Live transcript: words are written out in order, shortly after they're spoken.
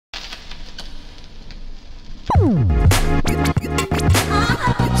What's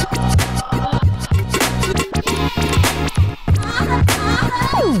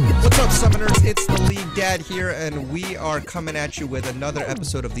up, Summoners? It's the League Dad here, and we are coming at you with another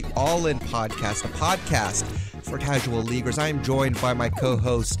episode of the All-In Podcast, a podcast for casual leaguers. I am joined by my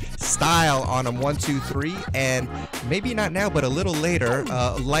co-host, Style, on 123, and maybe not now, but a little later,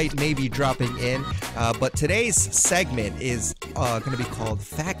 Light may be dropping in. But today's segment is going to be called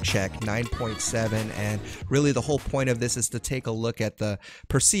Fact Check 9.7, and really the whole point of this is to take a look at the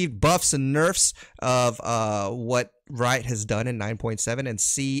perceived buffs and nerfs of what Riot has done in 9.7 and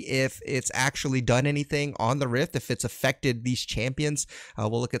see if it's actually done anything on the Rift, if it's affected these champions.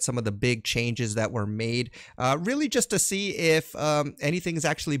 We'll look at some of the big changes that were made, really just to see if anything has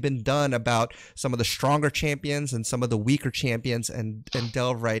actually been done about some of the stronger champions and some of the weaker champions, and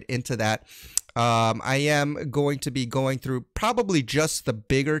delve right into that. I am going to be going through probably just the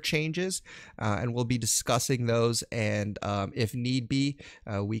bigger changes, and we'll be discussing those, and if need be,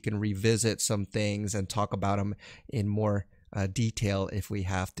 we can revisit some things and talk about them in more detail if we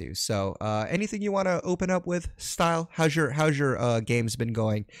have to. So anything you want to open up with, Style? How's your games been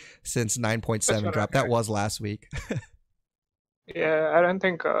going since 9.7 dropped? That was last week. Yeah, I don't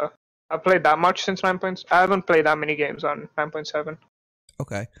think I played that much since 9. I haven't played that many games on 9.7.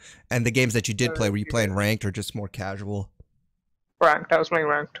 Okay. And the games that you did play, were you playing ranked or just more casual? Ranked. I was playing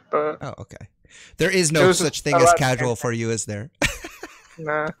ranked, but... Oh, okay. There is no such thing as casual for you, is there?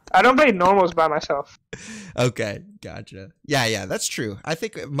 Nah. I don't play normals by myself. Okay, gotcha. Yeah, that's true. I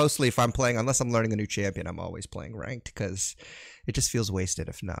think mostly if I'm playing, unless I'm learning a new champion, I'm always playing ranked because it just feels wasted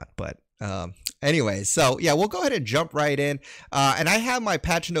if not. But anyway, so yeah, we'll go ahead and jump right in. And I have my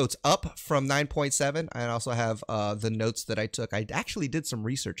patch notes up from 9.7. I also have the notes that I took. I actually did some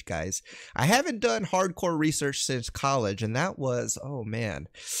research, guys. I haven't done hardcore research since college, and that was, oh man,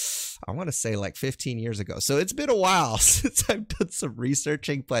 I want to say like 15 years ago. So it's been a while since I've done some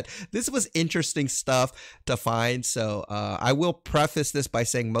researching, but this was interesting stuff to find. So I will preface this by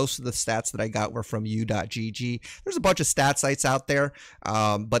saying most of the stats that I got were from u.gg. There's a bunch of stat sites out there,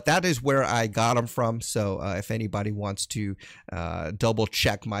 but that is where I got them from. So if anybody wants to double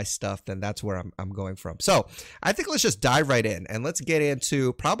check my stuff, then that's where I'm going from. So I think let's just dive right in and let's get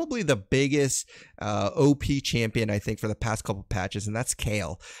into probably the biggest OP champion, I think, for the past couple patches, and that's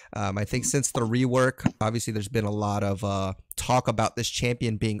Kayle. I think since the rework, obviously there's been a lot of talk about this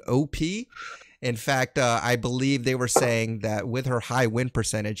champion being OP. In fact, I believe they were saying that with her high win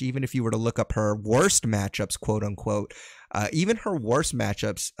percentage, even if you were to look up her worst matchups, quote unquote, even her worst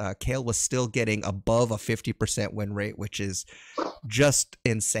matchups, Kayle was still getting above a 50% win rate, which is just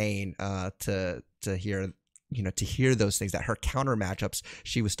insane to hear. You know, to hear those things, that her counter matchups,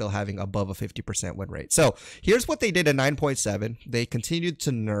 she was still having above a 50% win rate. So here's what they did in 9.7. They continued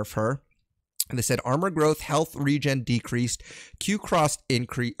to nerf her. And they said armor growth, health regen decreased, Q cost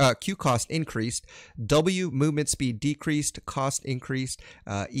increased, W movement speed decreased, cost increased,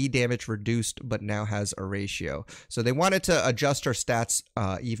 E damage reduced, but now has a ratio. So they wanted to adjust her stats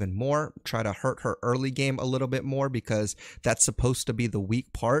even more, try to hurt her early game a little bit more because that's supposed to be the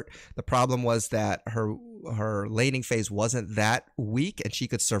weak part. The problem was that her laning phase wasn't that weak, and she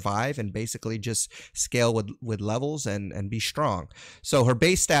could survive and basically just scale with levels and be strong. So her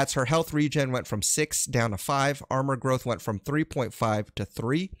base stats, her health regen went from 6 down to 5. Armor growth went from 3.5 to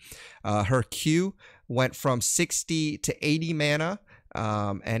 3. Her Q went from 60 to 80 mana.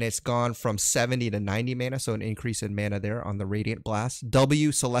 And it's gone from 70 to 90 mana, so an increase in mana there on the Radiant Blast.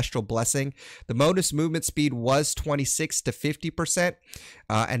 W, Celestial Blessing. The bonus movement speed was 26 to 50%,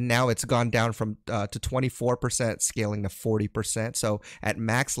 and now it's gone down from to 24%, scaling to 40%. So at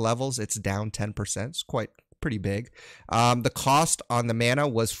max levels, it's down 10%. It's pretty big. The cost on the mana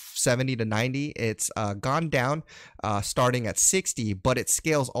was 70 to 90. It's gone down starting at 60, but it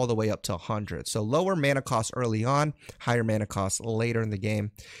scales all the way up to 100. So lower mana cost early on, higher mana cost later in the game.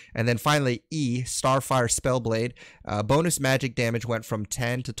 And then finally, E, Starfire Spellblade. Bonus magic damage went from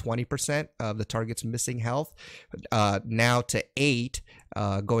 10 to 20% of the target's missing health, now to 8,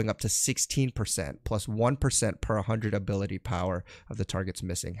 going up to 16%, plus 1% per 100 ability power of the target's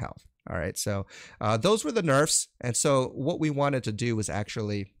missing health. All right, so those were the nerfs, and so what we wanted to do was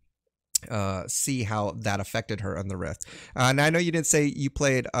actually see how that affected her on the Rift. And I know you didn't say you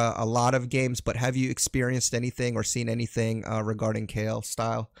played a lot of games, but have you experienced anything or seen anything regarding Kayle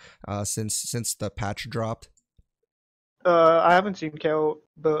Style since the patch dropped? I haven't seen Kayle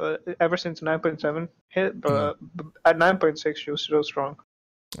ever since 9.7 hit, but at 9.6 she was still strong.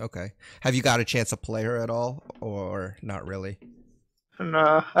 Okay. Have you got a chance to play her at all, or not really?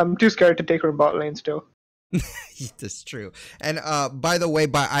 Nah, I'm too scared to take her bot lane still. That's true. And by the way,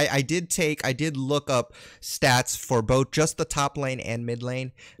 I did look up stats for both just the top lane and mid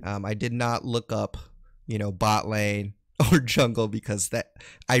lane. I did not look up, bot lane or jungle because that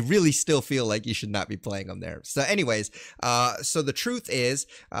I really still feel like you should not be playing them there. So anyways, so the truth is,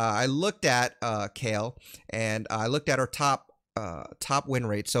 I looked at Kale and I looked at her top win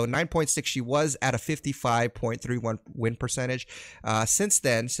rate. So 9.6, she was at a 55.31 win percentage. Since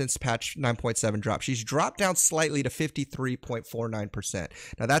then, since patch 9.7 dropped, she's dropped down slightly to 53.49%.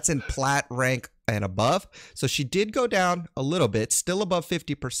 Now that's in plat rank and above. So she did go down a little bit, still above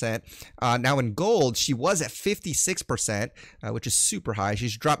 50%. Now in gold, she was at 56%, which is super high.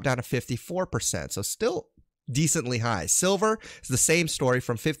 She's dropped down to 54%. So still decently high. Silver is the same story,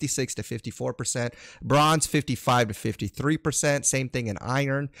 from 56 to 54%. Bronze, 55 to 53%. Same thing in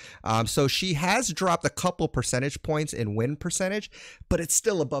iron. So she has dropped a couple percentage points in win percentage, but it's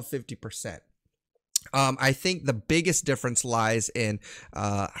still above 50%. I think the biggest difference lies in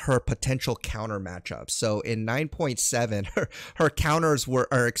her potential counter matchups. So in 9.7, her counters were,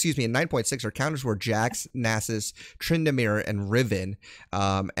 or excuse me, in 9.6, her counters were Jax, Nasus, Tryndamere, and Riven.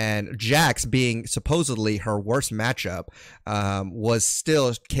 And Jax, being supposedly her worst matchup,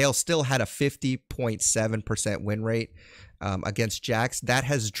 Kale still had a 50.7% win rate. Against Jax, that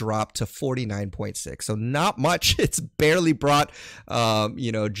has dropped to 49.6. So not much. It's barely brought,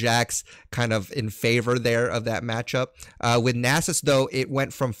 Jax kind of in favor there of that matchup. With Nasus, though, it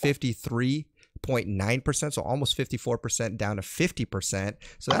went from 53.9%, so almost 54%, down to 50%.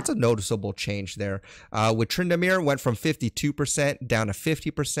 So that's a noticeable change there. With Tryndamere, went from 52% down to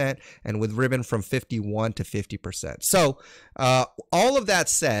 50%, and with Ribbon from 51 to 50%. So all of that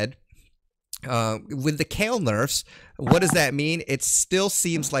said, with the Kale nerfs, what does that mean? It still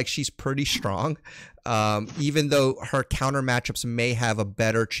seems like she's pretty strong, even though her counter matchups may have a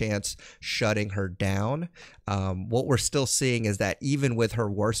better chance shutting her down. What we're still seeing is that even with her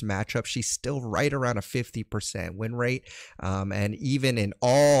worst matchup, she's still right around a 50% win rate, and even in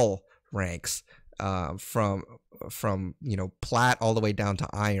all ranks, from plat all the way down to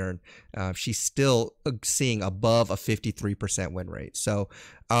iron, she's still seeing above a 53% win rate. So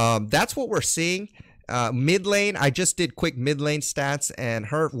that's what we're seeing. Mid lane, I just did quick mid lane stats, and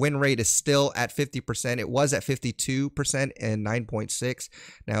her win rate is still at 50%. It was at 52% in 9.6.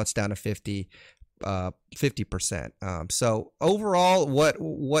 Now it's down to 50%. So overall,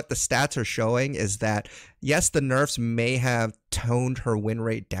 what the stats are showing is that, yes, the nerfs may have toned her win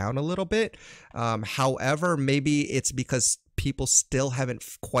rate down a little bit. However, maybe it's because people still haven't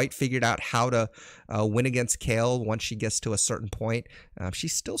quite figured out how to win against Kale once she gets to a certain point.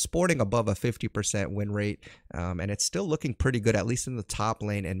 She's still sporting above a 50% win rate, and it's still looking pretty good, at least in the top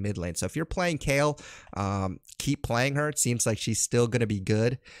lane and mid lane. So if you're playing Kale, keep playing her. It seems like she's still going to be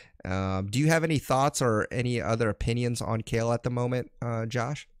good. Do you have any thoughts or any other opinions on Kale at the moment,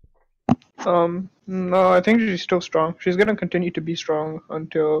 Josh? No, I think she's still strong. She's gonna continue to be strong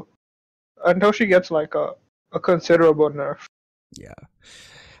until she gets like a considerable nerf. Yeah.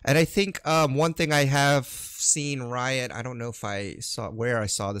 And I think one thing I have seen Riot, I don't know if I saw where I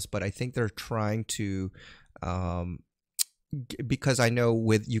saw this, but I think they're trying to because I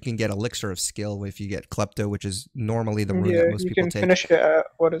know you can get Elixir of Skill if you get Klepto, which is normally the rune that most people take. You can finish it at,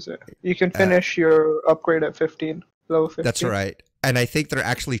 what is it? You can finish your upgrade at 15, level 15. That's right. And I think they're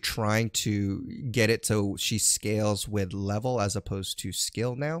actually trying to get it so she scales with level as opposed to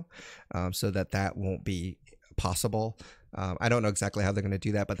skill now, so that won't be possible. I don't know exactly how they're going to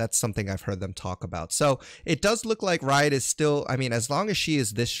do that, but that's something I've heard them talk about. So it does look like Riot is still, I mean, as long as she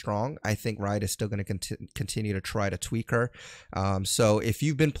is this strong, I think Riot is still going to continue to try to tweak her. So if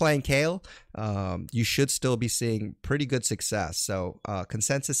you've been playing Kale, you should still be seeing pretty good success. So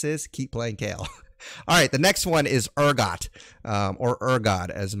consensus is keep playing Kale. All right, the next one is Urgot, or Urgod,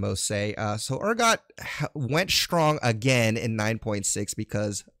 as most say. So Urgot went strong again in 9.6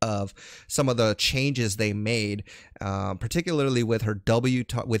 because of some of the changes they made, particularly with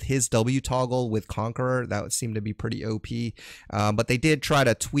his W toggle with Conqueror. That would seem to be pretty OP. But they did try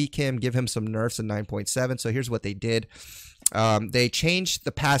to tweak him, give him some nerfs in 9.7. So here's what they did. They changed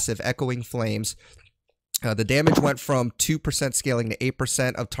the passive Echoing Flames. The damage went from 2% scaling to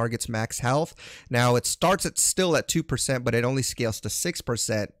 8% of target's max health. Now it starts still at 2%, but it only scales to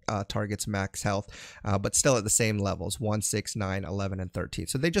 6% target's max health, but still at the same levels, 1, 6, 9, 11, and 13.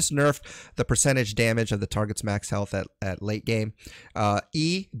 So they just nerfed the percentage damage of the target's max health at late game.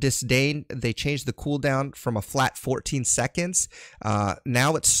 Disdain, they changed the cooldown from a flat 14 seconds.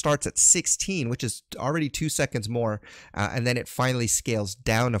 Now it starts at 16, which is already 2 seconds more, and then it finally scales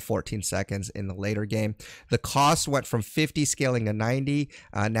down to 14 seconds in the later game. The cost went from 50 scaling to 90.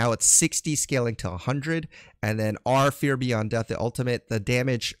 Now it's 60 scaling to 100. And then R, Fear Beyond Death, the ultimate, the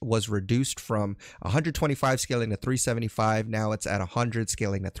damage was reduced from 125 scaling to 375. Now it's at 100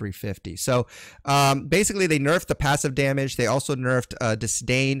 scaling to 350. So basically they nerfed the passive damage. They also nerfed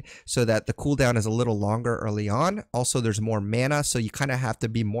Disdain so that the cooldown is a little longer early on. Also, there's more mana, so you kind of have to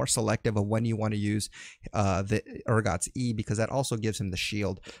be more selective of when you want to use the Urgot's E, because that also gives him the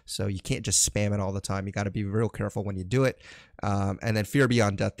shield. So you can't just spam it all the time. You got to be real careful when you do it. And then Fear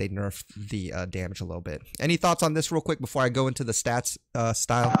Beyond Death, they nerfed the damage a little bit. Any thoughts on this real quick before I go into the stats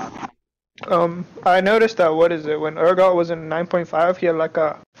style? I noticed that, what is it, when Urgot was in 9.5, he had like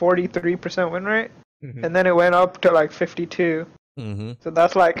a 43% win rate, and then it went up to like 52. So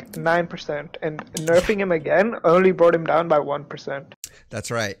that's like 9%, and nerfing him again only brought him down by 1%. That's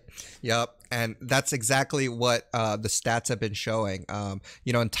right. Yep. And that's exactly what the stats have been showing.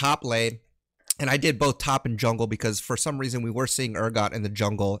 You know, in top lane, and I did both top and jungle because for some reason we were seeing Urgot in the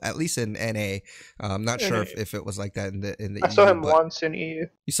jungle, at least in NA. I'm not sure if it was like that in the I saw him once in EU.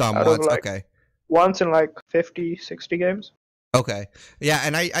 You saw him once? Like, okay. Once in like 50, 60 games. Okay. Yeah,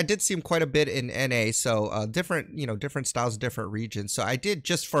 and I did see him quite a bit in NA, so different, you know, different styles, different regions. So I did,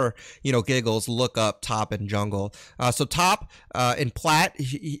 just for, you know, giggles, look up top and jungle. So top in plat,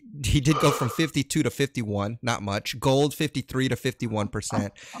 he did go from 52 to 51, not much. Gold 53 to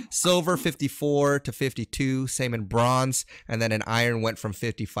 51%. Silver 54 to 52, same in bronze, and then in iron went from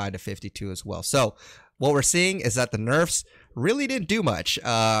 55 to 52 as well. So what we're seeing is that the nerfs really didn't do much.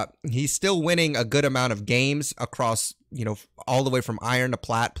 He's still winning a good amount of games across, you know, all the way from iron to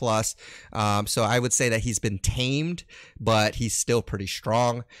plat plus. So I would say that he's been tamed, but he's still pretty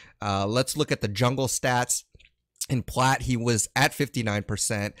strong. Let's look at the jungle stats. In plat, he was at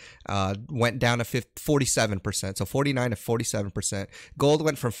 59%, went down to 47%, so 49 to 47%. Gold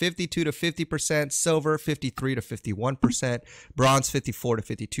went from 52 to 50%, silver 53 to 51%, bronze 54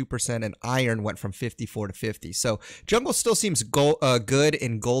 to 52%, and iron went from 54 to 50. So jungle still seems good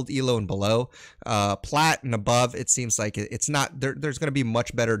in gold, elo, and below. Plat and above, it seems like it's not. There's going to be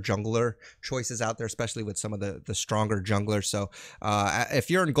much better jungler choices out there, especially with some of the stronger junglers. So if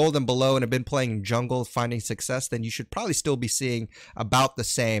you're in gold and below and have been playing jungle, finding success, then you should probably still be seeing about the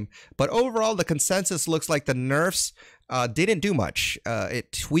same. But overall, the consensus looks like the nerfs didn't do much.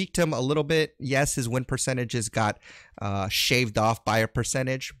 It tweaked him a little bit. Yes, his win percentages got shaved off by a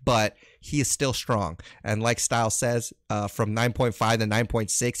percentage, but he is still strong. And like Style says, from 9.5 to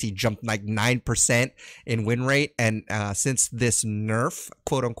 9.6, he jumped like 9% in win rate. And since this nerf,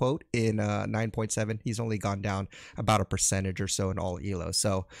 quote unquote, in 9.7, he's only gone down about a percentage or so in all elo.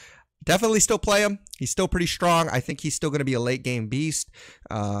 So definitely still play him. He's still pretty strong. I think he's still going to be a late game beast,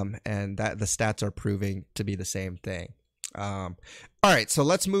 and that the stats are proving to be the same thing. All right, so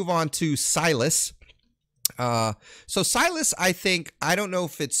let's move on to Sylas. So Sylas, I don't know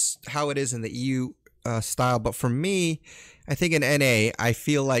if it's how it is in the EU style, but for me, I think in NA, I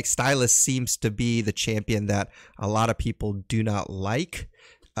feel like Sylas seems to be the champion that a lot of people do not like.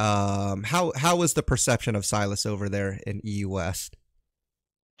 How was the perception of Sylas over there in EU West?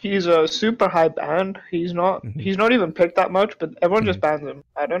 He's a super high banned. He's not even picked that much, but everyone just bans him.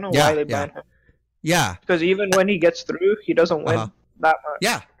 I don't know why they ban him. Yeah. Because even when he gets through, he doesn't win that much.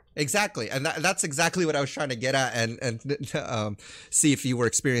 Yeah. Exactly, and that's exactly what I was trying to get at, and see if you were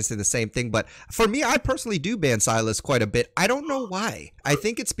experiencing the same thing. But for me, I personally do ban Sylas quite a bit. I don't know why. I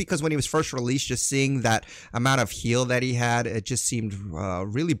think it's because when he was first released, just seeing that amount of heal that he had, it just seemed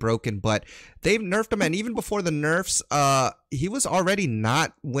really broken. But they've nerfed him, and even before the nerfs, he was already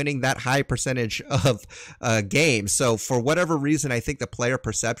not winning that high percentage of games. So for whatever reason, I think the player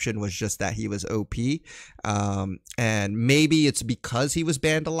perception was just that he was OP, and maybe it's because he was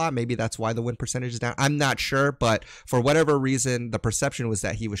banned a lot. Maybe that's why the win percentage is down. I'm not sure, but for whatever reason, the perception was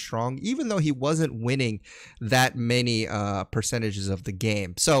that he was strong, even though he wasn't winning that many percentages of the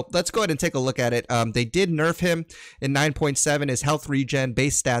game. So let's go ahead and take a look at it. They did nerf him in 9.7. His health regen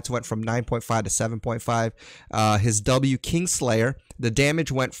base stats went from 9.5 to 7.5. His W Kingslayer, the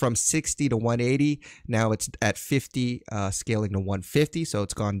damage went from 60 to 180. Now it's at 50, scaling to 150. So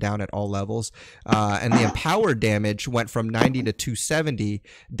it's gone down at all levels. And the empowered damage went from 90 to 270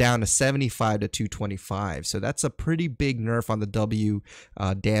 down to 75 to 225. So that's a pretty big nerf on the W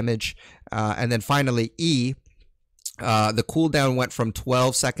damage. And then finally E. The cooldown went from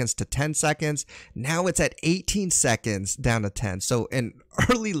 12 seconds to 10 seconds. Now it's at 18 seconds down to 10. So in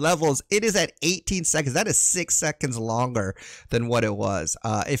early levels, it is at 18 seconds. That is 6 seconds longer than what it was.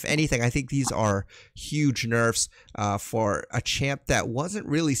 If anything, I think these are huge nerfs for a champ that wasn't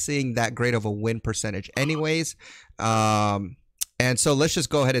really seeing that great of a win percentage anyways. And so let's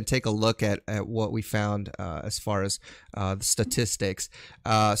just go ahead and take a look at what we found as far as the statistics.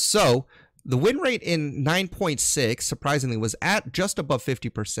 So the win rate in 9.6, surprisingly, was at just above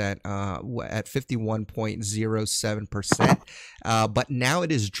 50%, at 51.07%. But now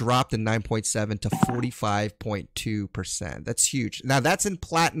it is dropped in 9.7 to 45.2%. That's huge. Now, that's in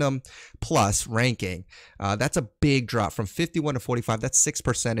Platinum Plus ranking. That's a big drop from 51 to 45. That's 6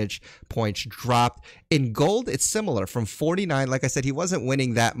 percentage points dropped. In Gold, it's similar from 49. Like I said, he wasn't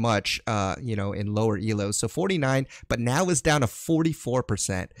winning that much, in lower elos. So 49, but now is down to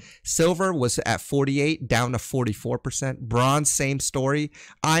 44%. Silver was at 48, down to 44%. Bronze, same story.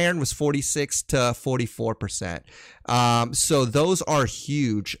 Iron was 46 to 44%. So those are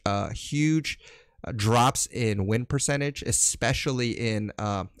huge drops in win percentage, especially in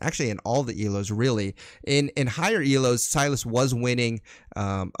actually in all the elos, really. In higher elos, Silas was winning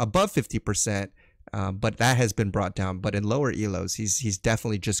above 50%. But that has been brought down. But in lower elos, he's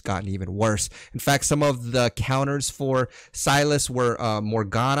definitely just gotten even worse. In fact, some of the counters for Silas were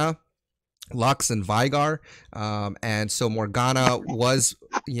Morgana, Lux, and Vigar. And so Morgana was,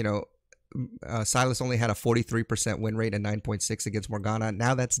 Silas only had a 43% win rate and 9.6 against Morgana.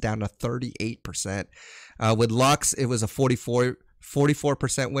 Now that's down to 38%. With Lux, it was a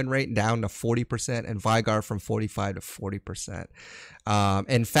 44% win rate, down to 40%, and Vigar from 45 to 40%.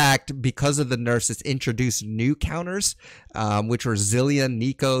 In fact, because of the nerfs, it's introduced new counters, which were Zillion,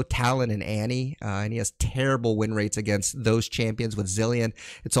 Nico, Talon, and Annie. And he has terrible win rates against those champions. With Zillion,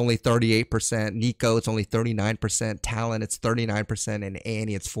 it's only 38%. Nico, it's only 39%. Talon, it's 39%. And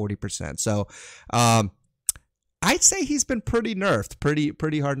Annie, it's 40%. So, I'd say he's been pretty nerfed,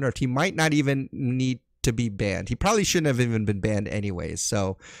 pretty hard nerfed. He might not even need to be banned. He probably shouldn't have even been banned anyways.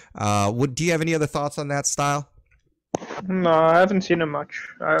 So, do you have any other thoughts on that style? No, I haven't seen him much.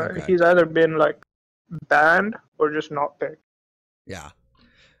 Okay. He's either been like banned or just not picked. Yeah.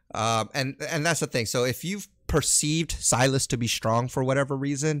 And that's the thing. So if you've perceived Silas to be strong for whatever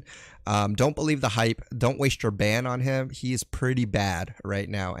reason, don't believe the hype. Don't waste your ban on him. He is pretty bad right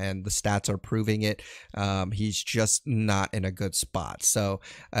now, and the stats are proving it. He's just not in a good spot. So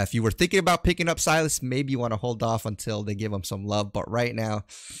if you were thinking about picking up Silas, maybe you want to hold off until they give him some love. But right now,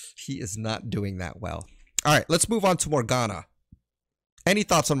 he is not doing that well. All right, let's move on to Morgana. Any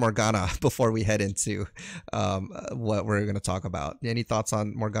thoughts on Morgana before we head into what we're going to talk about? Any thoughts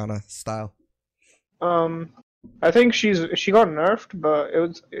on Morgana style? I think she got nerfed, but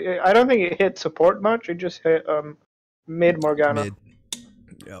I don't think it hit support much. It just hit mid Morgana. Mid.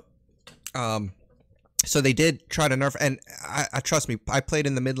 Yep. So they did try to nerf, and I trust me, I played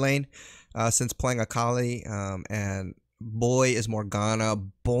in the mid lane since playing Akali, and boy is Morgana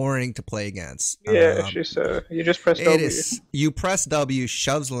boring to play against. Yeah, she's you just press W. You press W,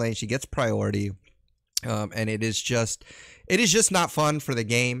 shoves the lane, she gets priority, and it is just not fun for the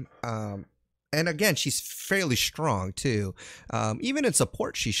game. And again, she's fairly strong too. Even in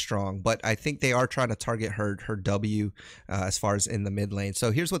support, she's strong. But I think they are trying to target her W as far as in the mid lane.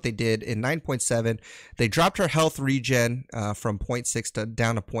 So here's what they did. In 9.7, they dropped her health regen from 0.6 to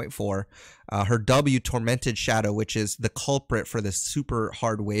down to 0.4. Her W, Tormented Shadow, which is the culprit for the super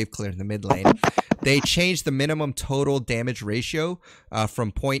hard wave clear in the mid lane. They changed the minimum total damage ratio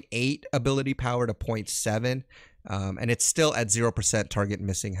from 0.8 ability power to 0.7. And it's still at 0% target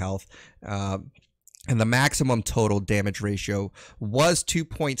missing health. And the maximum total damage ratio was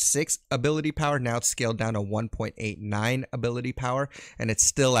 2.6 ability power. Now it's scaled down to 1.89 ability power, and it's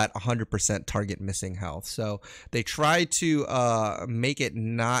still at 100% target missing health. So they try to make it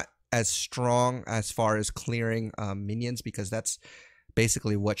not as strong as far as clearing minions, because that's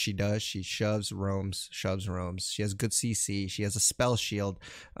basically what she does. She shoves, roams. She has good CC. She has a spell shield.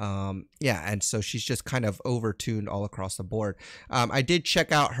 And so she's just kind of overtuned all across the board. I did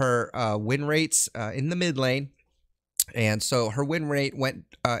check out her win rates in the mid lane. And so her win rate went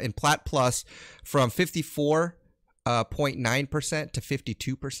in Plat Plus from 54.9% to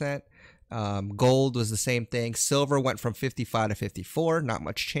 52%. Gold was the same thing. Silver went from 55 to 54, not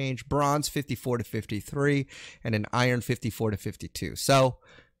much change. Bronze 54 to 53, and an Iron 54 to 52. So,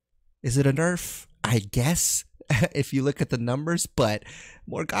 is it a nerf? I guess if you look at the numbers, but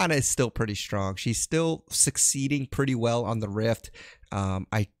Morgana is still pretty strong. She's still succeeding pretty well on the Rift.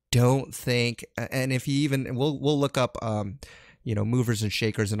 I don't think, and if you even, we'll look up movers and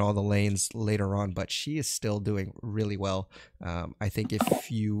shakers in all the lanes later on, but she is still doing really well. I think if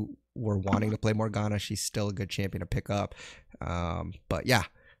you were wanting to play Morgana, she's still a good champion to pick up. But yeah,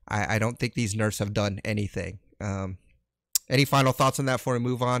 I don't think these nerfs have done anything. Any final thoughts on that before we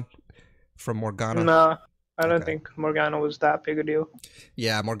move on from Morgana? No, I don't think Morgana was that big a deal.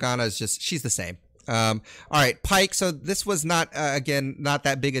 Yeah, Morgana is she's the same. All right, Pike. So this was not again not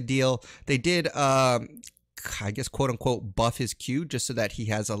that big a deal. They did, I guess, quote unquote, buff his Q just so that he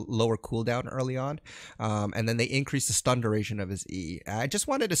has a lower cooldown early on, and then they increased the stun duration of his E. I just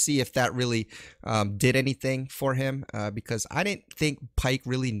wanted to see if that really did anything for him, because I didn't think Pike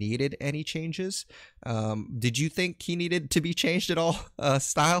really needed any changes. Did you think he needed to be changed at all,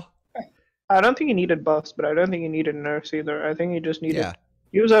 Style? I don't think he needed buffs, but I don't think he needed nerfs either. I think he just needed. Yeah.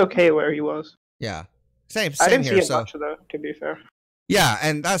 He was okay where he was. Yeah. Same I didn't here. see it So much though, to be fair. yeah,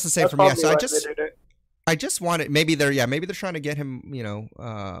 and that's the same That's for me. probably So why they did it. I just wanted, maybe they're trying to get him,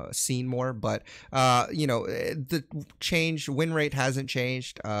 seen more, but the win rate hasn't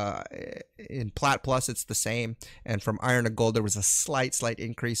changed. In Plat Plus it's the same, and from Iron to Gold there was a slight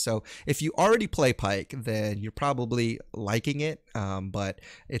increase. So if you already play Pike, then you're probably liking it, but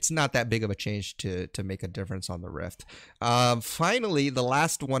it's not that big of a change to make a difference on the Rift. Finally, the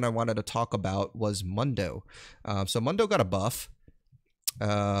last one I wanted to talk about was Mundo. So Mundo got a buff.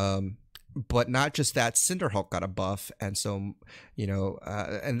 But not just that, Cinderhulk got a buff, and so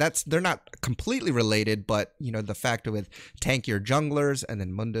and they're not completely related, but the fact with tankier junglers and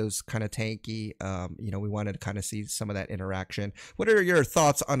then Mundo's kind of tanky, we wanted to kind of see some of that interaction. What are your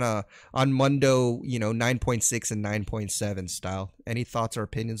thoughts on Mundo, 9.6 and 9.7 Style? Any thoughts or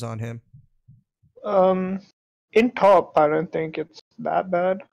opinions on him? In top, I don't think it's that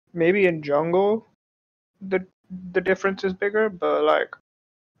bad. Maybe in jungle, the difference is bigger, but like.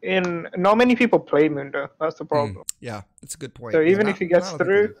 Not many people play Mundo. That's the problem. Yeah, that's a good point. So even if he gets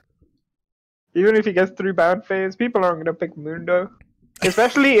through, bound phase, people aren't gonna pick Mundo.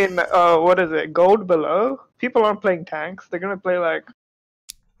 Especially in gold below. People aren't playing tanks. They're gonna play like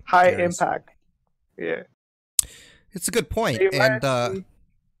high impact. Yeah, it's a good point. And go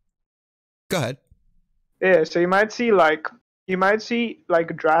ahead. Yeah, so you might see like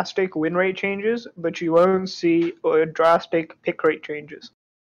drastic win rate changes, but you won't see drastic pick rate changes.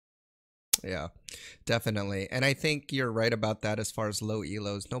 Yeah, definitely. And I think you're right about that as far as low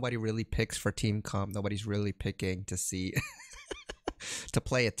elos. Nobody really picks for team comp. Nobody's really picking to see to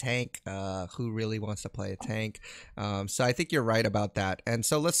play a tank. Who really wants to play a tank? So I think you're right about that. And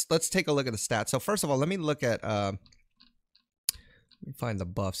so let's take a look at the stats. So first of all, let me look at let me find the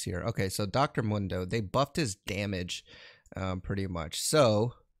buffs here. Okay, so Dr. Mundo, they buffed his damage pretty much.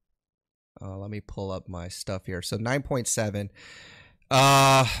 So let me pull up my stuff here. So 9.7.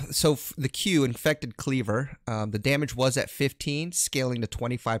 So the Q, Infected Cleaver, the damage was at 15, scaling to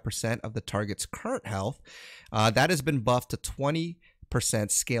 25% of the target's current health. That has been buffed to 20%,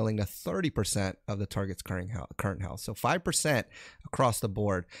 scaling to 30% of the target's current health. So 5% across the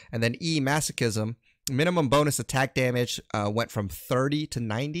board. And then E, Masochism, minimum bonus attack damage went from 30 to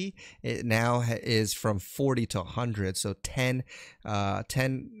 90. It now is from 40 to 100. So 10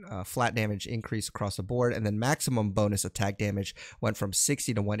 flat damage increase across the board. And then maximum bonus attack damage went from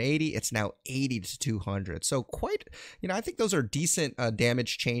 60 to 180. It's now 80 to 200. So quite, I think those are decent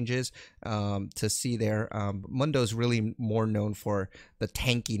damage changes to see there. Mundo's really more known for the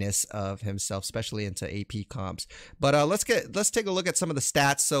tankiness of himself, especially into AP comps. But let's take a look at some of the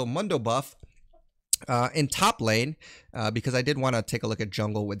stats. So Mundo buff. In top lane, because I did want to take a look at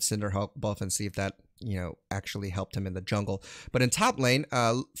jungle with Cinderhulk buff and see if that actually helped him in the jungle. But in top lane,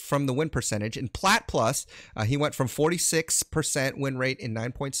 from the win percentage, in Plat Plus, he went from 46% win rate in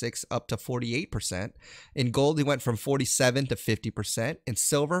 9.6 up to 48%. In Gold, he went from 47 to 50%. In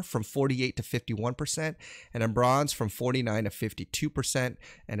Silver, from 48 to 51%. And in Bronze, from 49 to 52%.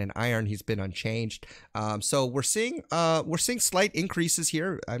 And in Iron, he's been unchanged. So we're seeing slight increases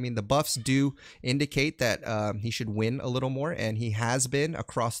here. I mean, the buffs do indicate that he should win a little more, and he has been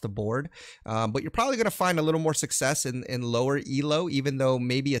across the board. But you're probably going to find a little more success in lower elo, even though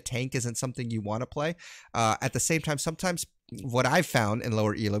maybe a tank isn't something you want to play. At the same time, sometimes what I've found in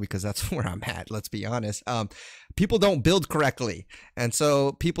lower elo, because that's where I'm at, let's be honest, people don't build correctly. And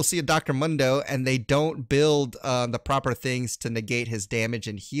so people see a Dr. Mundo and they don't build the proper things to negate his damage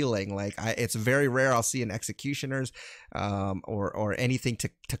and healing. Like it's very rare I'll see an Executioners or anything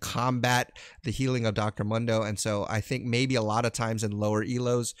to combat the healing of Dr. Mundo. And so I think maybe a lot of times in lower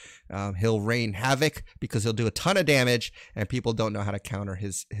elos, he'll rain havoc because he'll do a ton of damage and people don't know how to counter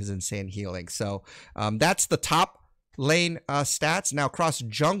his insane healing. So that's the top lane stats. Now across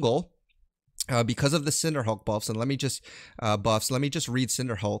jungle, because of the Cinderhulk buffs, and let me just read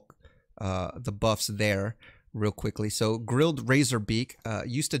Cinderhulk the buffs there real quickly. So Grilled Razorbeak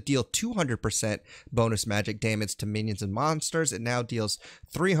used to deal 200% bonus magic damage to minions and monsters. It now deals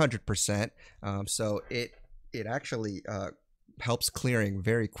 300%. So it actually helps clearing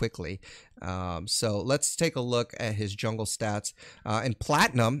very quickly. So let's take a look at his jungle stats. In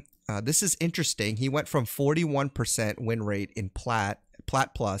Platinum, This is interesting. He went from 41% win rate in Plat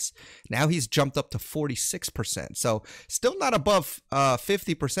Plus. Now he's jumped up to 46%. So still not above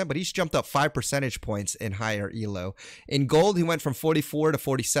 50%, but he's jumped up 5 percentage points in higher elo. In gold, he went from 44 to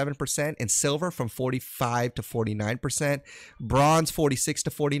 47%. In silver, from 45 to 49%. Bronze, 46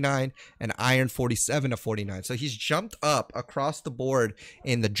 to 49. And iron, 47 to 49. So he's jumped up across the board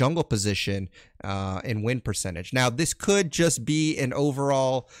in the jungle position in win percentage. Now, this could just be an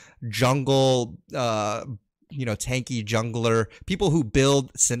overall jungle tanky jungler. People who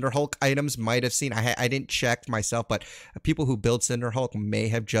build Cinderhulk items might have seen, I didn't check myself, but people who build Cinderhulk may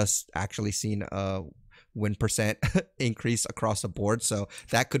have just actually seen a win percent increase across the board. So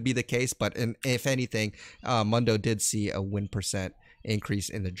that could be the case. But if anything, Mundo did see a win percent increase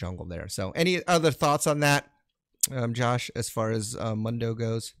in the jungle there. So any other thoughts on that, Josh, as far as Mundo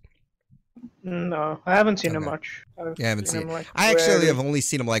goes? No, I haven't seen him much. I haven't seen him. Like, I actually have only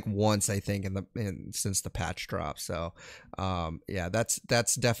seen him like once, I think, since the patch drop. So, yeah,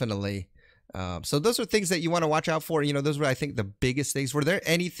 that's definitely. So those are things that you want to watch out for. Those were, I think, the biggest things. Were there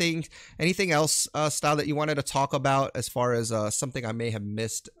anything else, Style, that you wanted to talk about as far as something I may have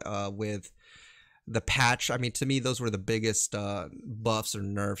missed with the patch? I mean, to me, those were the biggest buffs or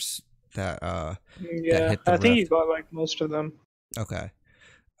nerfs that that hit the I think you got like most of them. Okay.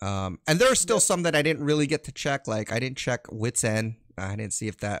 And there are still some that I didn't really get to check. Like I didn't check Wit's End. I didn't see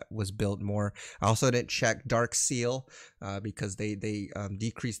if that was built more. I also didn't check Dark Seal because they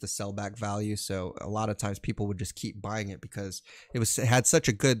decreased the sellback value. So a lot of times people would just keep buying it because it had such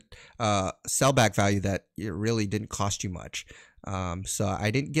a good sellback value that it really didn't cost you much. So I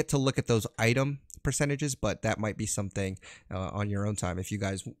didn't get to look at those item percentages, but that might be something on your own time if you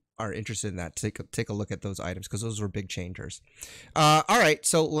guys are interested in that. Take a look at those items because those were big changers. All right,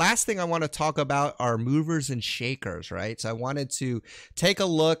 so last thing I want to talk about are movers and shakers, right? So I wanted to take a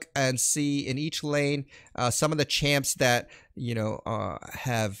look and see in each lane some of the champs that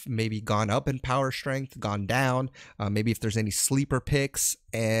have maybe gone up in power strength, gone down, maybe if there's any sleeper picks,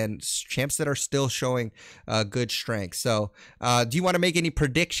 and champs that are still showing good strength. So do you want to make any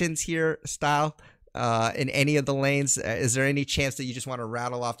predictions here, Style? In any of the lanes, is there any chance that you just want to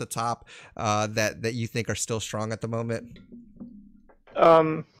rattle off the top that you think are still strong at the moment?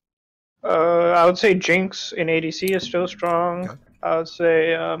 I would say Jinx in ADC is still strong. Okay. I would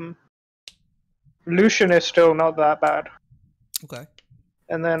say Lucian is still not that bad. Okay.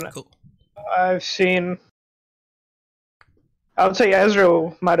 And then cool. I would say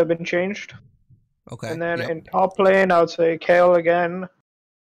Ezreal might have been changed. Okay. And then in top lane, I would say Kayle again,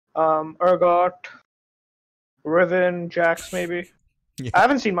 Urgot, Riven, Jax maybe. Yeah. I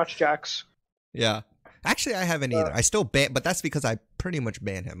haven't seen much Jax. Yeah. Actually, I haven't either. I still ban, but that's because I pretty much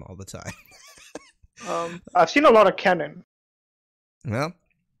ban him all the time. I've seen a lot of Kennen. Well,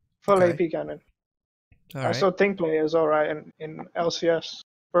 full AP Kennen. I still think play is alright in LCS.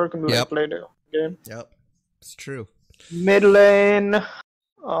 Berkham played the game. Yep, it's true. Mid lane,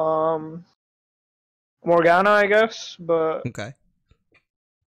 Morgana, I guess, but okay.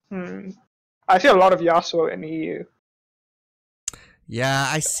 I see a lot of Yasuo in EU. Yeah,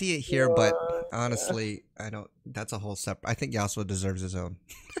 I see it here, but honestly, I don't. That's a whole separate. I think Yasuo deserves his own.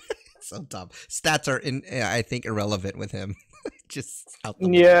 So top stats are I think irrelevant with him. Just out the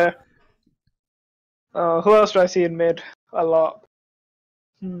yeah. Who else do I see in mid? A lot.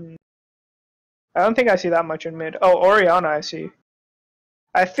 I don't think I see that much in mid. Oh, Orianna, I see.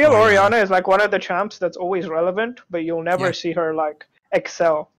 I feel Orianna is like one of the champs that's always relevant, but you'll never see her like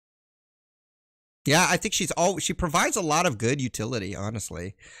excel. Yeah, I think she provides a lot of good utility,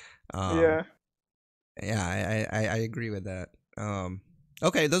 honestly. Yeah, I agree with that.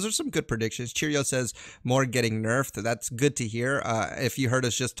 Okay, those are some good predictions. Cheerio says more getting nerfed. That's good to hear. If you heard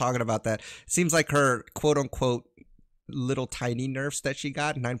us just talking about that, seems like her quote unquote little tiny nerfs that she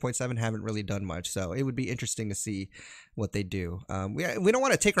got 9.7 haven't really done much. So it would be interesting to see what they do. We don't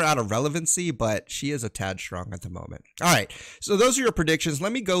want to take her out of relevancy, but she is a tad strong at the moment. All right, so those are your predictions.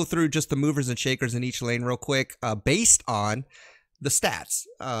 Let me go through just the movers and shakers in each lane real quick based on the stats.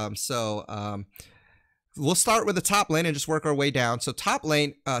 We'll start with the top lane and just work our way down. So top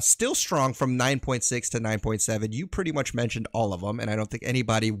lane, still strong from 9.6 to 9.7. You pretty much mentioned all of them, and I don't think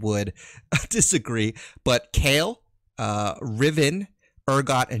anybody would disagree. But Kayle, Riven,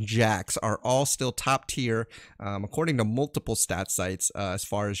 Urgot, and Jax are all still top tier, according to multiple stat sites. As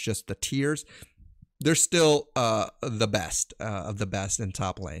far as just the tiers, they're still the best of the best in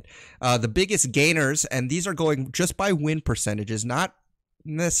top lane. The biggest gainers, and these are going just by win percentages, not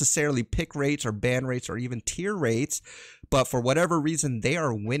necessarily pick rates or ban rates or even tier rates, but for whatever reason they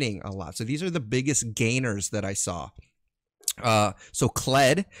are winning a lot. So these are the biggest gainers that I saw. So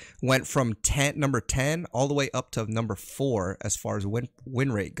Kled went from number 10 all the way up to number 4 as far as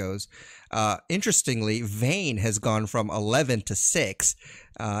win rate goes. Interestingly, Vayne has gone from 11 to 6,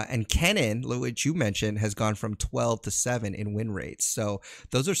 and Kennen, which you mentioned, has gone from 12 to 7 in win rates. So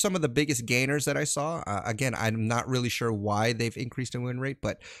those are some of the biggest gainers that I saw. Again, I'm not really sure why they've increased in win rate,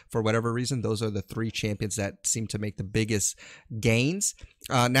 but for whatever reason, those are the 3 champions that seem to make the biggest gains.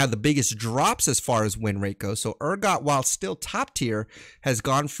 Now, the biggest drops as far as win rate goes. So Urgot, while still top tier, has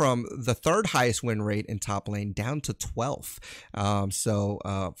gone from the 3rd highest win rate in top lane down to 12th.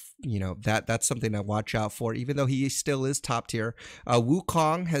 You know, that's something to watch out for, even though he still is top tier.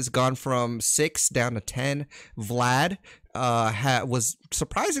 Wukong has gone from 6 down to 10. Vlad was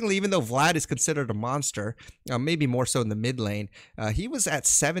surprisingly, even though Vlad is considered a monster, maybe more so in the mid lane, he was at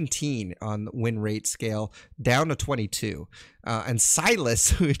 17 on the win rate scale, down to 22. And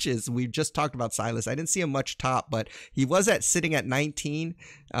Silas, we've just talked about Silas. I didn't see him much top, but he was sitting at 19,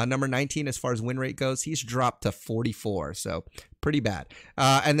 number 19 as far as win rate goes. He's dropped to 44, so pretty bad.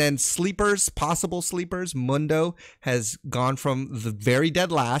 And then possible sleepers, Mundo has gone from the very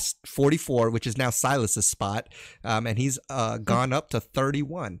dead last, 44, which is now Silas's spot, and he's gone up to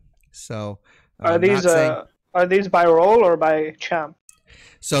 31. So are these by role or by champ?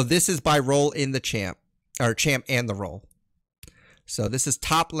 So this is by role in the champ, or champ and the role. So this is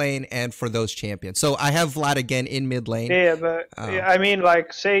top lane and for those champions. So I have Vlad again in mid lane. Yeah, but I mean,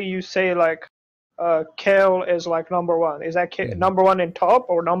 like, say Kale is like number 1. Is that number 1 in top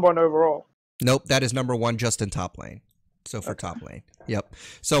or number 1 overall? Nope, that is number 1 just in top lane. So for top lane. Yep.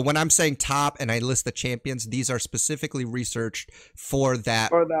 So when I'm saying top and I list the champions, these are specifically researched for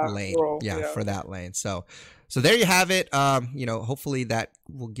that lane. Role, yeah, for that lane. So there you have it. You know, hopefully that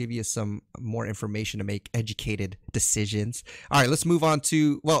will give you some more information to make educated decisions. All right, let's move on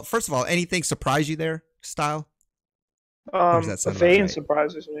to, well, first of all, anything surprise you there, Style? Vayne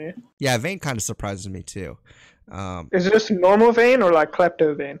surprises me. Yeah, Vayne kind of surprises me too. Is this normal Vayne or like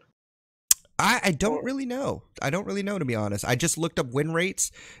klepto Vayne? I don't really know. I don't really know, to be honest. I just looked up win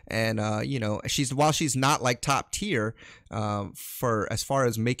rates, and you know, while she's not like top tier, for as far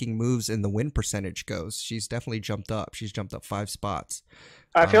as making moves in the win percentage goes, she's definitely jumped up. She's jumped up 5 spots.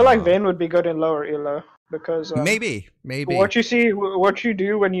 I feel like Vayne would be good in lower elo because maybe what you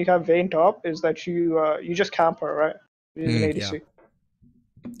do when you have Vayne top is that you just camp her, right? Yeah.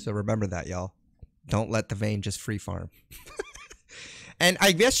 So remember that, y'all. Don't let the Vayne just free farm. And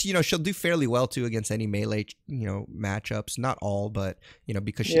I guess, you know, she'll do fairly well too against any melee, you know, matchups. Not all, but, you know,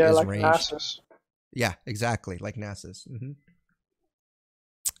 because she is like ranged. Nasus. Yeah, exactly, like Nasus.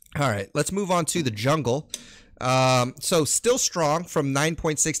 All right, let's move on to the jungle. So still strong from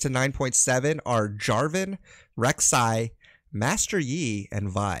 9.6 to 9.7 are Jarvan, Rek'Sai, Master Yi,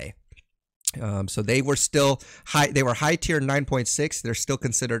 and Vi. So they were still high. They were high tier 9.6. They're still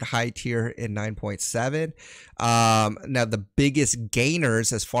considered high tier in 9.7. Now the biggest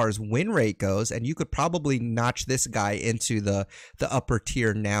gainers as far as win rate goes, and you could probably notch this guy into the upper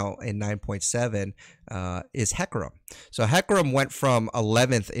tier now in 9.7, is Hecarim. So Hecarim went from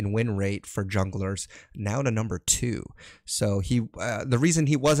 11th in win rate for junglers now to number 2. So the reason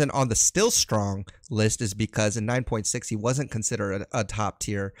he wasn't on the still strong list is because in 9.6 he wasn't considered a top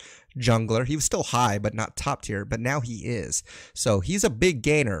tier jungler. He was still high, but not top tier, but now he is. So he's a big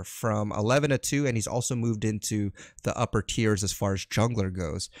gainer from 11 to 2, and he's also moved into the upper tiers as far as jungler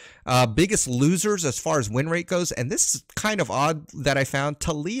goes. Biggest losers as far as win rate goes, and this is kind of odd that I found.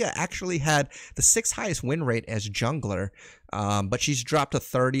 Talia actually had the 6th highest win rate as jungler, but she's dropped to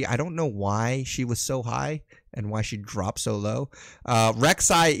 30. I don't know why she was so high and why she dropped so low.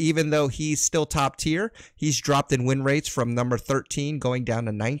 Rek'Sai, even though he's still top tier, he's dropped in win rates from number 13 going down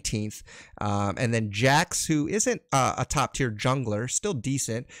to 19th. And then Jax, who isn't a top tier jungler, still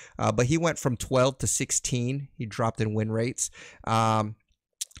decent, but he went from 12 to 16. He dropped in win rates. And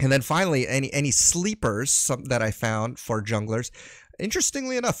then finally, any sleepers that I found for junglers.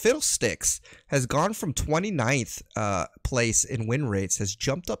 Interestingly enough, Fiddlesticks has gone from 29th place in win rates, has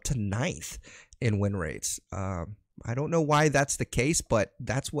jumped up to 9th in win rates. I don't know why that's the case, but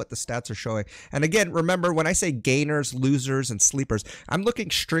that's what the stats are showing. And again, remember, when I say gainers, losers, and sleepers, I'm looking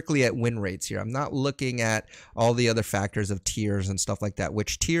strictly at win rates here. I'm not looking at all the other factors of tiers and stuff like that,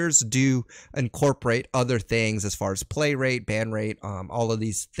 which tiers do incorporate other things as far as play rate, ban rate, all of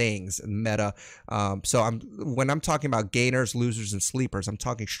these things, meta. So when I'm talking about gainers, losers, and sleepers, I'm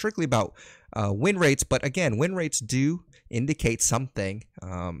talking strictly about win rates. But again, win rates do indicate something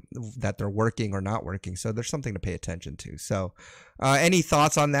that they're working or not working, so there's something to pay attention to. So any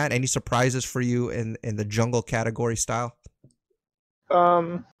thoughts on that? Any surprises for you in the jungle category, Style?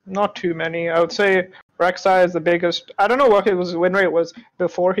 Not too many. I would say Rek'Sai is the biggest. I don't know what his win rate was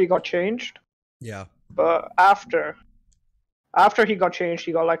before he got changed. Yeah. But after he got changed,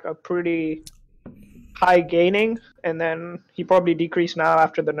 he got like a pretty high gaining, and then he probably decreased now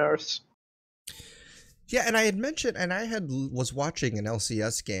after the nerfs. Yeah, and I had mentioned, and was watching an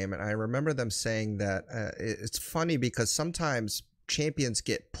LCS game, and I remember them saying that it's funny because sometimes champions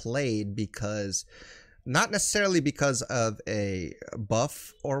get played because, not necessarily because of a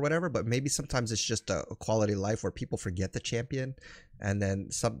buff or whatever, but maybe sometimes it's just a quality of life where people forget the champion, and then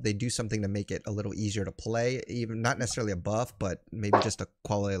they do something to make it a little easier to play, even not necessarily a buff, but maybe just a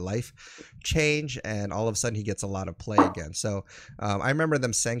quality of life change, and all of a sudden he gets a lot of play again. So I remember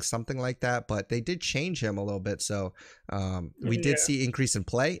them saying something like that, but they did change him a little bit. So we did see increase in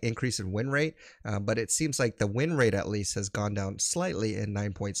play, increase in win rate, but it seems like the win rate at least has gone down slightly in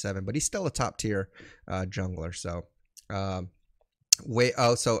 9.7, but he's still a top tier jungler. So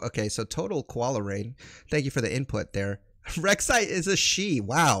so total koala rain. Thank you for the input there. Rek'Sai is a she.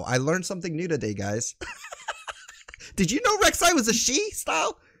 Wow, I learned something new today, guys. Did you know Rek'Sai was a she,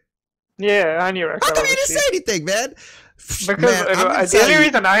 Style? Yeah, I knew Rek'Sai. How come you didn't say anything, man? Because the only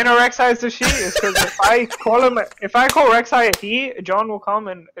reason I know Rek'Sai is a she is because if I call Rek'Sai a he, John will come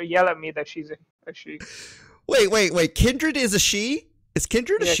and yell at me that she's a she. Wait. Kindred is a she? Is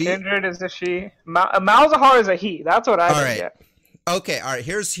Kindred a she? Kindred is a she. Malzahar is a he. That's what I get. Okay, all right.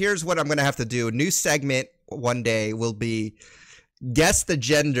 Here's what I'm gonna have to do. A new segment one day will be guess the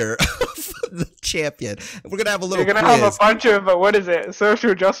gender of the champion. We're gonna have a little. You're gonna have a bunch of what is it?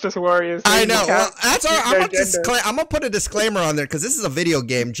 Social justice warriors. I know. Well, that's all. I'm gonna put a disclaimer on there because this is a video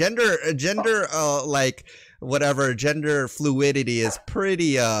game. Gender, like whatever. Gender fluidity is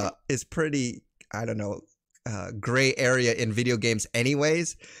pretty. I don't know. Gray area in video games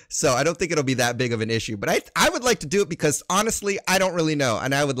anyways, so I don't think it'll be that big of an issue, but I would like to do it because honestly I don't really know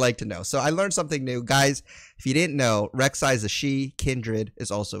and I would like to know. So I learned something new, guys. If you didn't know, Rek'Sai is a she, Kindred is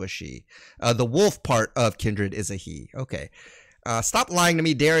also a she. The wolf part of Kindred is a he. Okay. Stop lying to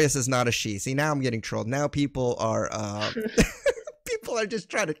me. Darius is not a she. See, now I'm getting trolled. Now people are people are just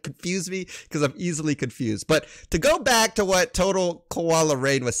trying to confuse me because I'm easily confused. But to go back to what Total Koala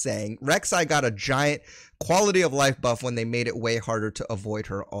Rain was saying, Rek'Sai got a giant quality of life buff when they made it way harder to avoid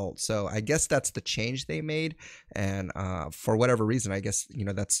her ult. So I guess that's the change they made. And for whatever reason, I guess,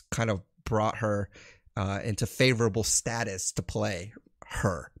 that's kind of brought her into favorable status to play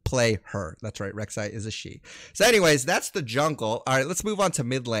her. That's right. Rek'Sai is a she. So anyways, that's the jungle. All right, let's move on to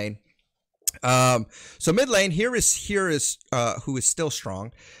mid lane. So mid lane here is who is still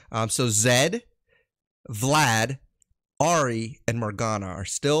strong. So Zed, Vlad, Ahri, and Morgana are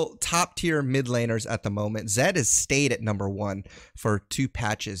still top tier mid laners at the moment. Zed has stayed at number 1 for 2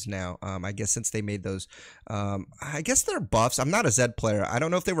 patches now. I guess since they made those, I guess they're buffs. I'm not a Zed player. I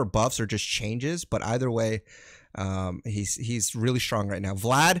don't know if they were buffs or just changes, but either way, he's really strong right now.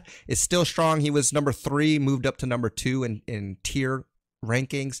 Vlad is still strong. He was number 3, moved up to number 2 in tier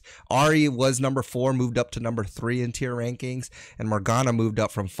rankings. Ahri was number 4, moved up to number 3 in tier rankings, and Morgana moved up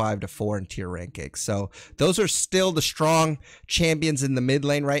from 5 to 4 in tier rankings. So those are still the strong champions in the mid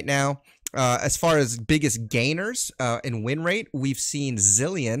lane right now. As far as biggest gainers in win rate, we've seen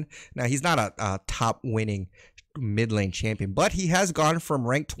Zilean. Now he's not a top winning mid lane champion, but he has gone from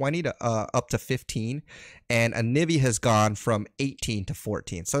rank 20 to up to 15, and Anivia has gone from 18 to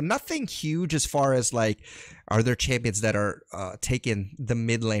 14. So nothing huge as far as like, are there champions that are taking the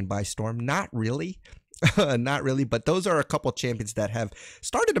mid lane by storm? Not really. Not really, but those are a couple champions that have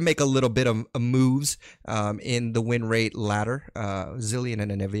started to make a little bit of moves in the win rate ladder, Zilean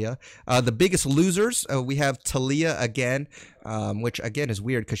and Anivia. The biggest losers, we have Talia again, which again is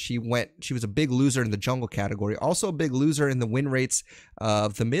weird because she was a big loser in the jungle category, also a big loser in the win rates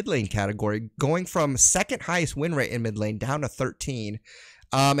of the mid lane category, going from second highest win rate in mid lane down to 13.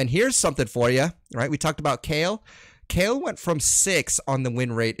 And here's something for you, right? We talked about Kayle. Kayle went from 6 on the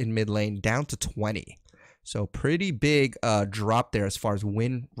win rate in mid lane down to 20. So pretty big drop there as far as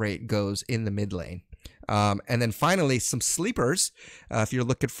win rate goes in the mid lane. And then finally, some sleepers. If you're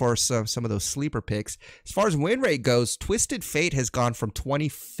looking for some of those sleeper picks, as far as win rate goes, Twisted Fate has gone from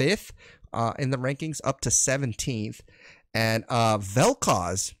 25th in the rankings up to 17th. And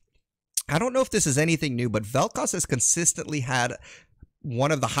Vel'Koz, I don't know if this is anything new, but Vel'Koz has consistently had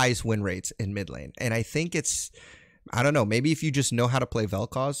one of the highest win rates in mid lane. And I think I don't know, maybe if you just know how to play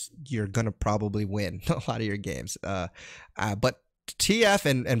Vel'Koz, you're going to probably win a lot of your games. But TF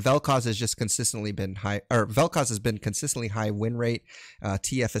and Vel'Koz has just consistently been high, or Vel'Koz has been consistently high win rate.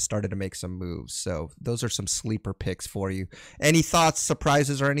 TF has started to make some moves. So those are some sleeper picks for you. Any thoughts,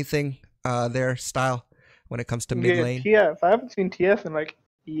 surprises, or anything there, Style, when it comes to mid Yeah, lane. TF. I haven't seen TF in like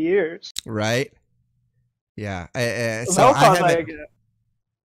years. Right? Yeah. So I Vel'Koz I haven't. get.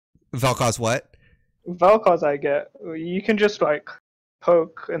 Vel'Koz what? Vel'Koz I get. You can just like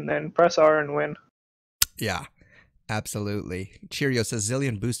poke and then press R and win. Yeah. Absolutely. Cheerio says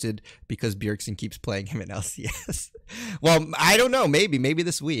Zillion boosted because Bjergsen keeps playing him in LCS. Well, I don't know. Maybe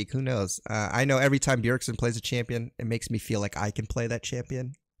this week. Who knows? I know every time Bjergsen plays a champion, it makes me feel like I can play that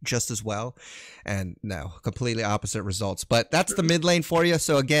champion just as well. And no, completely opposite results. But that's the mid lane for you.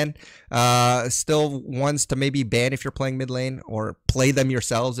 So again, still ones to maybe ban if you're playing mid lane or play them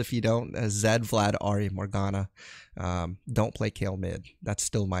yourselves if you don't. Zed, Vlad, Ari, Morgana. Don't play Kayle mid. That's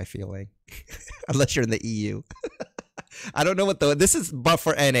still my feeling. Unless you're in the EU. I don't know what this is buff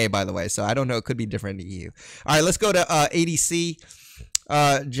for NA, by the way, so I don't know. It could be different in the EU. All right, let's go to ADC.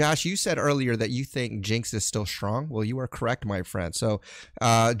 Josh, you said earlier that you think Jinx is still strong. Well, you are correct, my friend. So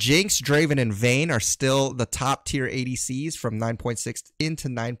Jinx, Draven, and Vayne are still the top tier ADCs from 9.6 into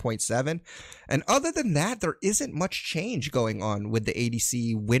 9.7. And other than that, there isn't much change going on with the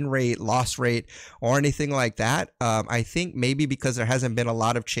ADC win rate, loss rate, or anything like that. I think maybe because there hasn't been a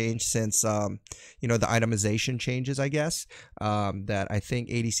lot of change since, the itemization changes, I guess, that I think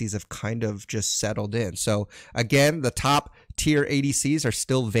ADCs have kind of just settled in. So again, the top tier ADCs are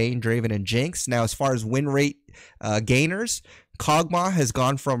still Vayne, Draven, and Jinx. Now, as far as win rate gainers, Kog'Maw has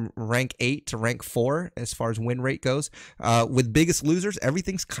gone from rank 8 to rank 4 as far as win rate goes. With biggest losers,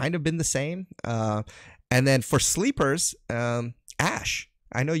 everything's kind of been the same. And then for sleepers, Ashe.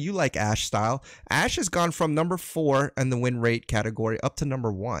 I know you like Ashe style. Ashe has gone from number 4 in the win rate category up to number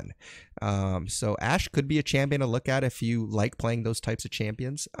 1. So Ashe could be a champion to look at if you like playing those types of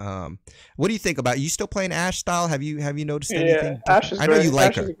champions. What do you think about? You still playing Ashe style? Have you noticed anything? Yeah, Ashe is I know great. you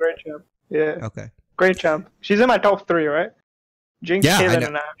like Ashe her. is a great champ. Yeah. Okay. Great champ. She's in my top 3, right? Jinx, Yeah, Caitlyn,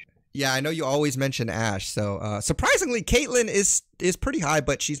 and Ashe. Yeah, I know you always mention Ashe. So surprisingly, Caitlyn is pretty high,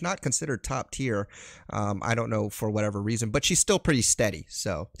 but she's not considered top tier. I don't know for whatever reason, but she's still pretty steady.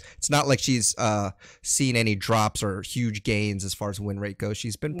 So it's not like she's seen any drops or huge gains as far as win rate goes.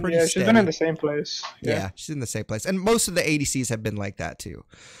 She's been pretty steady. She's been in the same place. Yeah, she's in the same place. And most of the ADCs have been like that too.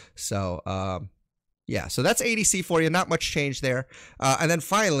 So, yeah, so that's ADC for you. Not much change there. And then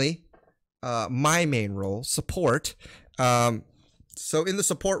finally, my main role, support. So in the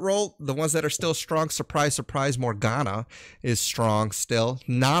support role, the ones that are still strong, surprise, surprise, Morgana is strong still.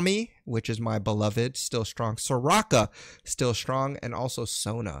 Nami, which is my beloved, still strong. Soraka, still strong. And also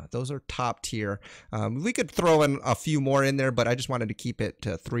Sona. Those are top tier. We could throw in a few more in there, but I just wanted to keep it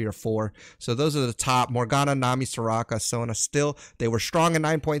to 3 or 4. So those are the top. Morgana, Nami, Soraka, Sona still. They were strong in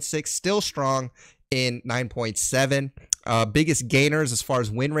 9.6, still strong in 9.7. Biggest gainers as far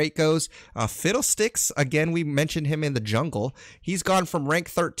as win rate goes. Fiddlesticks, again, we mentioned him in the jungle. He's gone from rank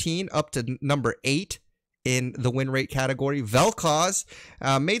 13 up to number 8 in the win rate category. Vel'Koz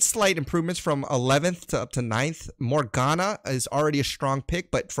made slight improvements from 11th to up to 9th. Morgana is already a strong pick,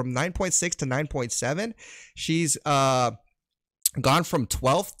 but from 9.6 to 9.7, she's gone from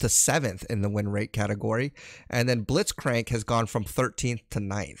 12th to 7th in the win rate category. And then Blitzcrank has gone from 13th to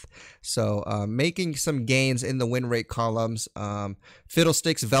 9th. So making some gains in the win rate columns.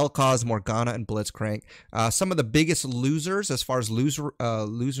 Fiddlesticks, Vel'Koz, Morgana, and Blitzcrank. Some of the biggest losers as far as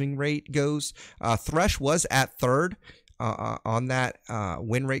losing rate goes. Thresh was at 3rd. On that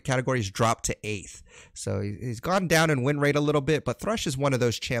win rate category. He's dropped to 8th. So he's gone down in win rate a little bit. But Thresh is one of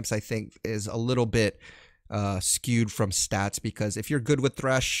those champs I think is a little bit skewed from stats, because if you're good with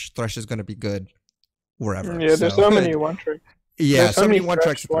Thresh is going to be good wherever. Yeah, there's so many one trick. Yeah, there's so many one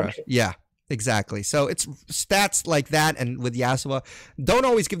tricks with Thresh. Thresh. Yeah, exactly. So it's stats like that, and with Yasuo, don't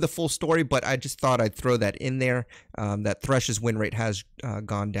always give the full story, but I just thought I'd throw that in there, that Thresh's win rate has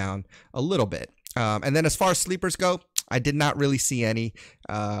gone down a little bit. And then as far as sleepers go, I did not really see any.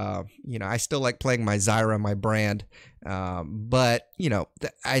 I still like playing my Zyra, my brand. But,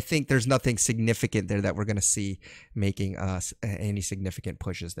 I think there's nothing significant there that we're going to see making any significant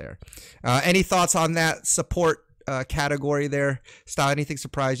pushes there. Any thoughts on that support category there? Style, anything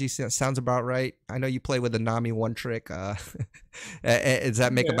surprise you? Sounds about right. I know you play with the Nami one trick. Does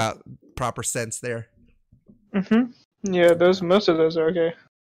that make about proper sense there? Mm-hmm. Yeah, most of those are okay.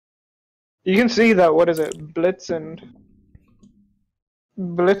 You can see that, what is it, Blitz and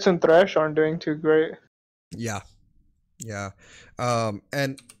Thresh aren't doing too great. Yeah.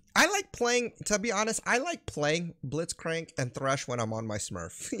 And I like playing, to be honest, I like playing Blitzcrank and Thresh when I'm on my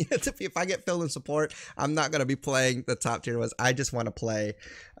Smurf. If I get filled in support, I'm not going to be playing the top tier ones. I just want to play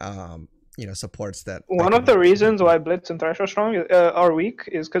supports that. One of the reasons why Blitz and Thresh are weak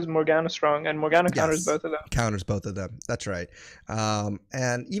is because Morgana's strong, and Morgana counters both of them. Counters both of them. That's right.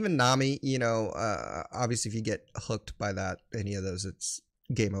 And even Nami, obviously if you get hooked by any of those, it's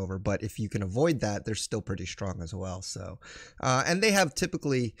game over. But if you can avoid that, they're still pretty strong as well. So, and they have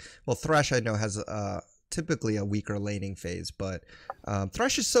typically, Thresh I know has typically a weaker laning phase, but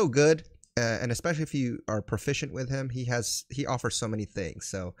Thresh is so good. And especially if you are proficient with him, he offers so many things.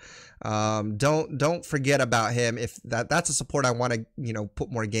 So don't forget about him. If that's a support I want to put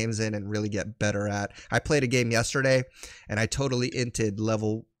more games in and really get better at. I played a game yesterday and I totally inted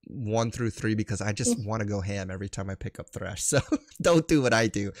level 1 through 3 because I just want to go ham every time I pick up Thresh. So don't do what I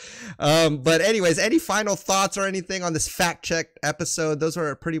do. But anyways, any final thoughts or anything on this fact check episode? Those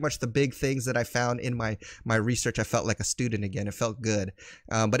are pretty much the big things that I found in my research. I felt like a student again. It felt good.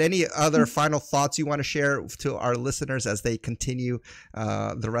 But any other final thoughts you want to share to our listeners as they continue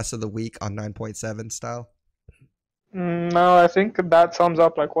the rest of the week on 9.7 style? No, I think that sums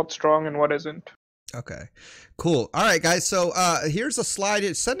up like what's strong and what isn't. Okay, cool. All right, guys. So here's a slide.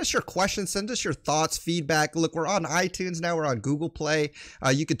 Send us your questions. Send us your thoughts, feedback. Look, we're on iTunes now. We're on Google Play.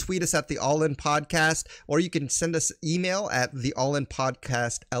 You can tweet us at the All In Podcast, or you can send us email at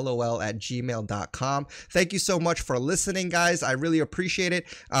theallinpodcastlol@gmail.com. Thank you so much for listening, guys. I really appreciate it.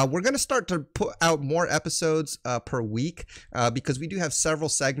 We're going to start to put out more episodes per week because we do have several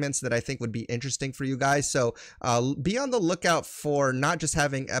segments that I think would be interesting for you guys. So be on the lookout for not just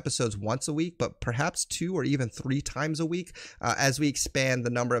having episodes once a week, but perhaps 2 or even 3 times a week as we expand the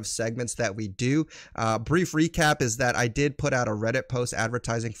number of segments that we do. Brief recap is that I did put out a Reddit post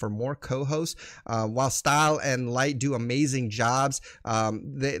advertising for more co-hosts. While Style and Light do amazing jobs,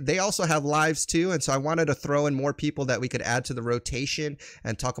 they also have lives too, and so I wanted to throw in more people that we could add to the rotation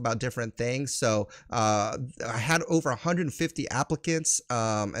and talk about different things. So I had over 150 applicants,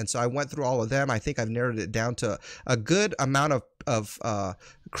 and so I went through all of them. I think I've narrowed it down to a good amount of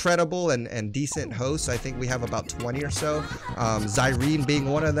credible and decent hosts. I think we have about 20 or so, Zyrene being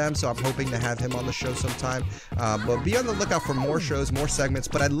one of them, so I'm hoping to have him on the show sometime. But be on the lookout for more shows, more segments,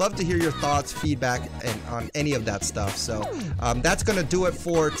 but I'd love to hear your thoughts, feedback, and on any of that stuff. So that's gonna do it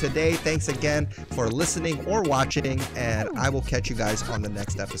for today. Thanks again for listening or watching, and I will catch you guys on the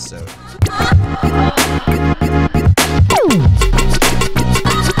next episode.